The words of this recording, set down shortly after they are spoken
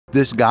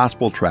This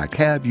gospel tract,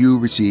 Have You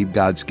Received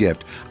God's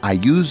Gift? I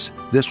use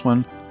this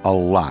one a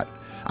lot.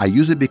 I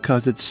use it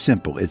because it's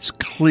simple, it's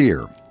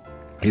clear.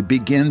 It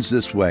begins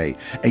this way: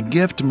 a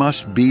gift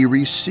must be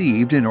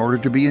received in order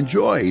to be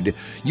enjoyed.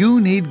 You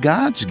need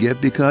God's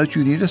gift because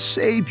you need a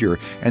Savior.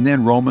 And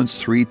then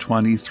Romans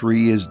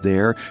 3:23 is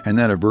there, and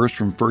then a verse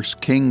from 1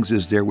 Kings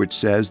is there which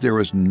says, there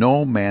is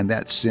no man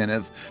that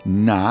sinneth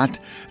not.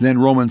 Then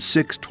Romans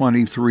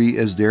 6:23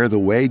 is there, the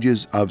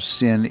wages of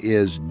sin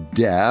is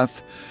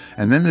death.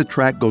 And then the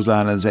tract goes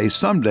on and says,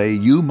 someday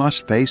you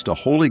must face the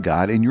holy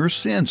God in your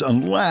sins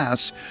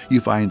unless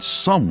you find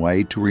some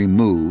way to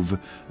remove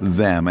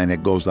them. And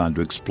it goes on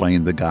to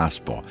explain the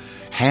gospel.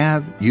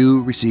 Have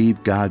you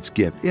received God's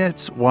gift?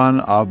 It's one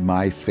of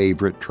my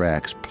favorite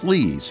tracts.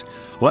 Please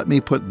let me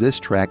put this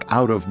tract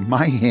out of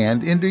my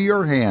hand into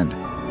your hand.